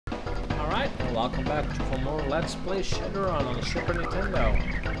and welcome back for more Let's Play Shadowrun on the Super Nintendo.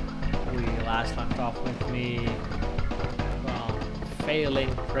 We last left off with me, well,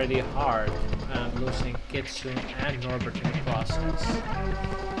 failing pretty hard and losing Kitsune and Norbert in the process.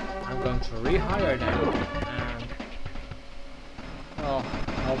 I'm going to rehire them and, well,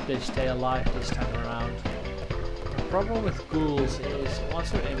 hope they stay alive this time around. The problem with ghouls is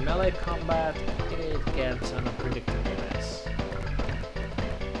once they're in melee combat, it gets an unpredictableness.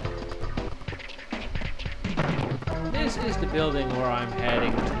 This is the building where I'm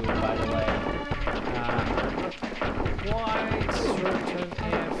heading to, by the way. I'm not quite certain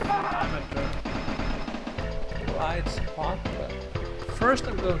if I'm at the right spot, but first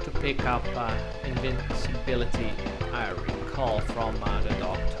I'm going to pick up invincibility I recall from the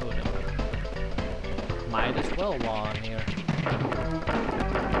dog totem. Might as well while I'm here.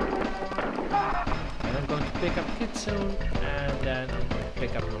 And I'm going to pick up Kitsune, and then I'm going to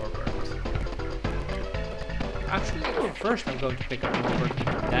pick up Norbert. Actually, first I'm going to pick up Norbert,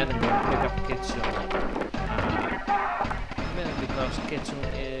 then I'm going to pick up Kitsune. Because Kitsune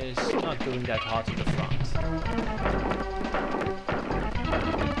is not doing that hot in the front.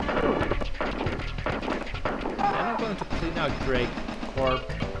 Then I'm going to clean out Drake Corp,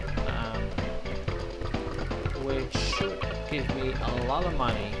 which should give me a lot of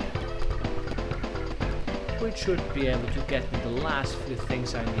money. Which should be able to get me the last few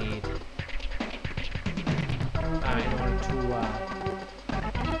things I need. In order to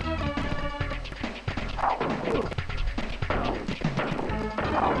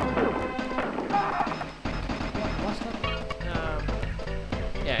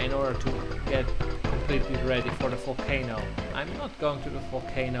in order to get completely ready for the volcano. I'm not going to the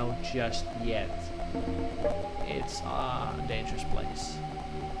volcano just yet. It's a dangerous place.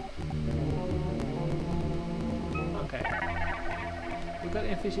 Okay. We got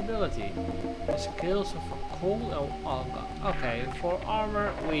invisibility. The skills of cool. Oh, okay, for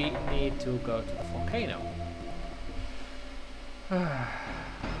armor we need to go to the volcano.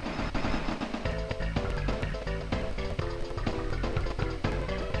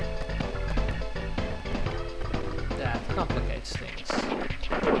 That complicates things.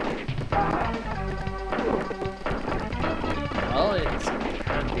 Well, it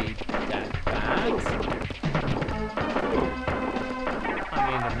can't be that bad. I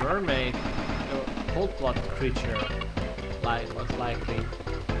mean, the mermaid, the cold-blood creature, most likely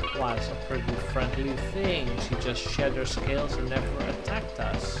was a pretty friendly thing. She just shed her scales and never attacked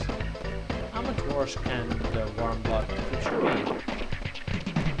us. How much worse can the warm-blood creature be?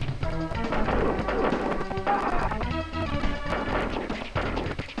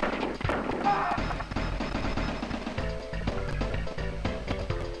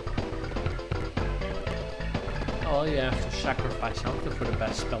 Well, you have to sacrifice something for the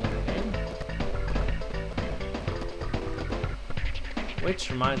best spell in the game. Which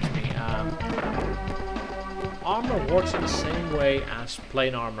reminds me, armor works in the same way as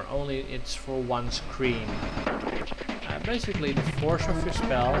plain armor, only it's for one screen. Basically, the force of your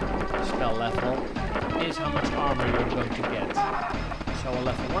spell level, is how much armor you're going to get. So a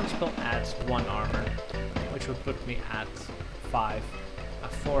level 1 spell adds 1 armor, which would put me at 5. A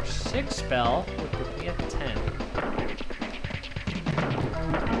force 6 spell would put me at 10.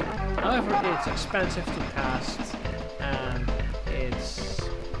 However, it's expensive to cast, and it's,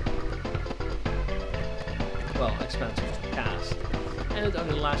 well, expensive to cast, and it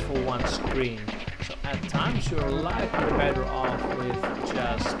only lasts for one screen. So at times you're likely better off with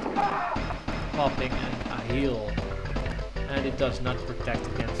just popping a heal, and it does not protect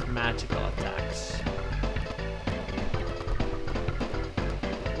against magical attacks,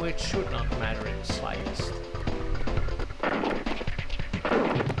 which should not matter in the slightest.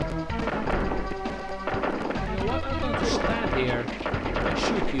 I'm going to stand here and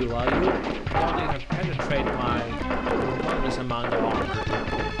shoot you while you don't even penetrate my enormous amount of armor.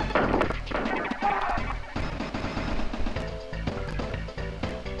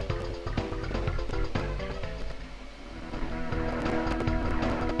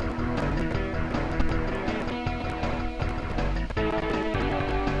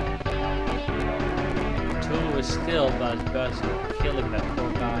 Two is still busy killing that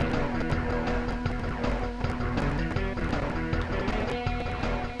poor guy.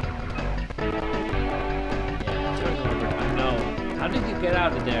 How did you get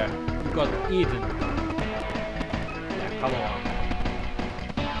out of there? You got eaten. Yeah, come on.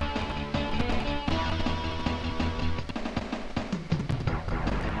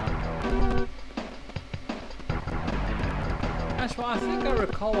 As well, I think I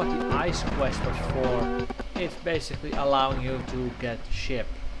recall what the ice quest was for. It's basically allowing you to get the ship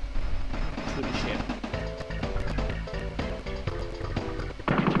to the ship.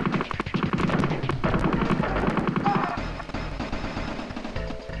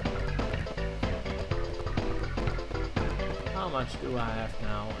 How much do I have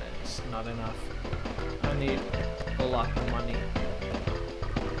now? It's not enough. I need a lot of money.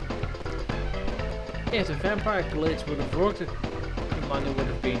 If the vampire glitch would have worked, the money would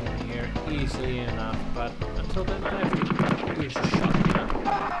have been here easily enough, but until then I have to use a shotgun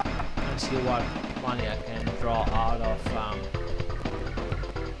and see what money I can draw out of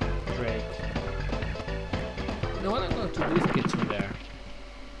Drake. You know what, I'm going to leave kitchen there.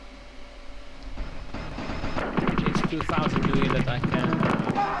 It's 2,000 million that I can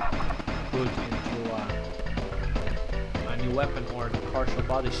put into a new weapon or the partial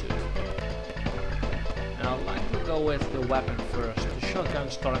bodysuit. And I'd like to go with the weapon first. The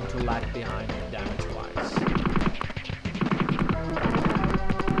shotgun's starting to lag behind damage-wise.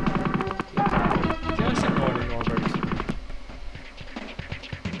 Yep. Just ignore the Norbert.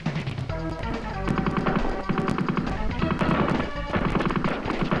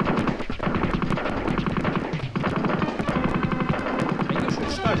 And you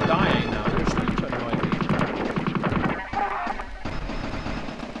should start dying now. You're starting to annoy me.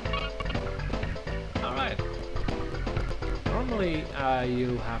 Alright. Normally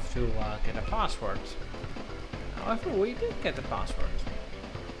you have to get a password. However, we did get the password.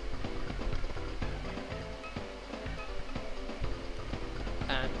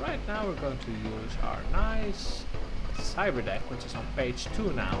 And right now we're going to use our nice cyber deck, which is on page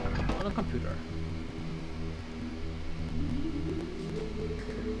 2 now, on a computer.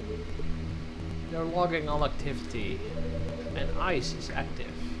 They're logging all activity, and ice is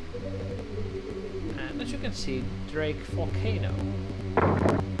active. And as you can see, Drake Volcano.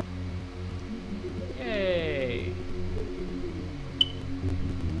 Yay!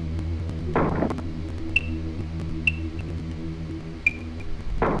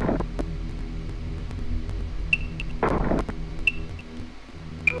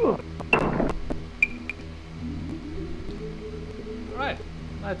 Alright,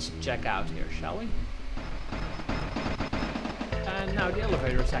 let's check out here, shall we? And now the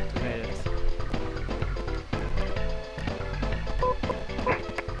elevator is activated.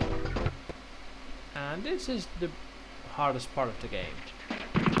 And this is the hardest part of the game.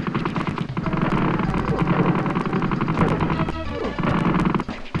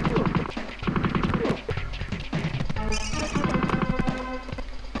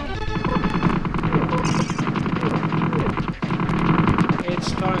 It's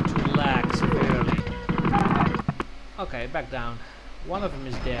starting to lag severely. Okay, back down. One of them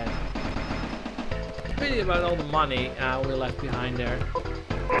is dead. Pity about all the money we left behind there.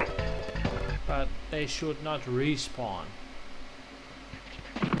 But they should not respawn.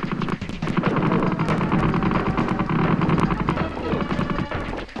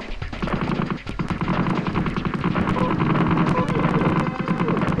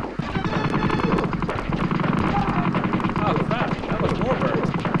 Oh crap, that was Norbert.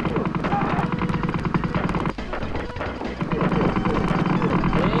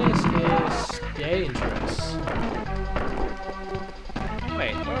 This is dangerous.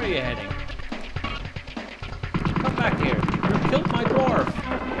 Wait, where are you heading? Come back here. You killed my dwarf.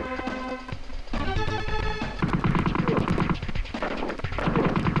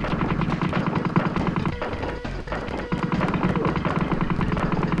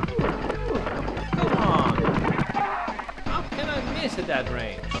 Come on. How can I miss at that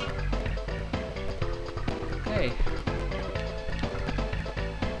range? Okay.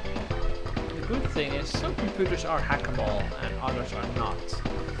 The good thing is some computers are hackable and others are not.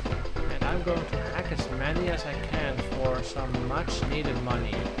 I'm going to hack as many as I can for some much needed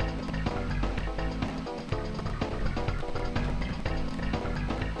money.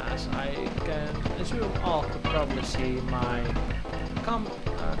 As you all could probably see, my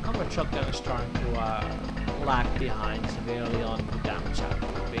combat shotgun is starting to lag behind severely on the damage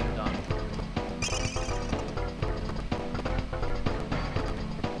output being done.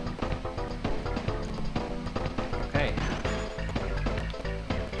 Okay.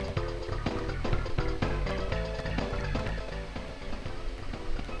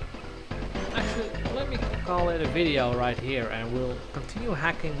 Let me call it a video right here, and we'll continue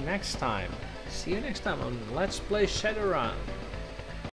hacking next time. See you next time on Let's Play Shadowrun.